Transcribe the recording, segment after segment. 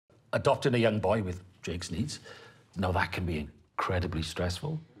adopting a young boy with Jake's needs, now that can be incredibly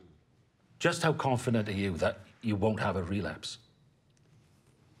stressful. Just how confident are you that you won't have a relapse?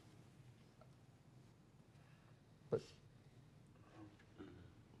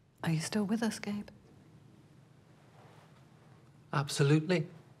 Are you still with us, Gabe? Absolutely.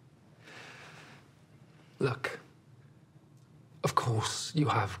 Look, of course you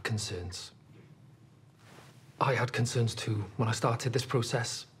have concerns. I had concerns too when I started this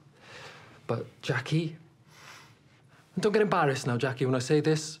process. But Jackie, and don't get embarrassed now, Jackie, when I say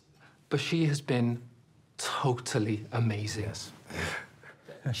this, but she has been totally amazing. Yes.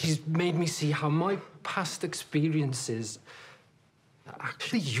 She's made me see how my past experiences are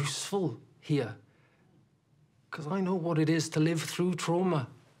actually useful here. Because I know what it is to live through trauma.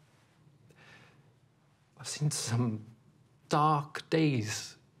 I've seen some dark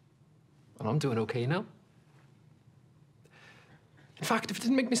days, and I'm doing okay now. In fact, if it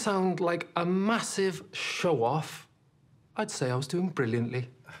didn't make me sound like a massive show-off, I'd say I was doing brilliantly.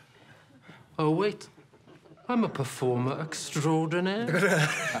 Oh, wait. I'm a performer extraordinaire.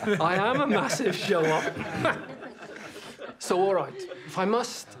 I am a massive show-off. So, all right, if I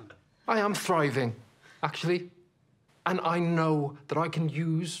must, I am thriving, actually. And I know that I can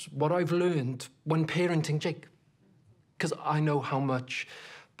use what I've learned when parenting Jake. Because I know how much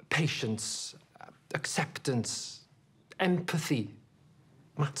patience, acceptance, empathy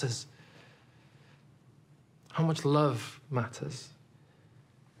matters. How much love matters.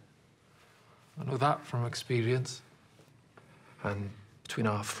 I know that from experience. And between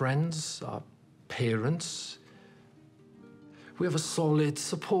our friends, our parents, we have a solid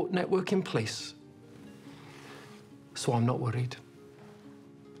support network in place. So I'm not worried.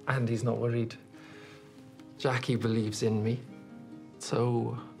 Andy's not worried. Jackie believes in me.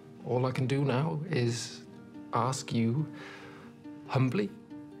 So all I can do now is ask you humbly,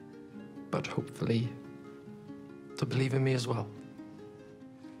 but hopefully to believe in me as well.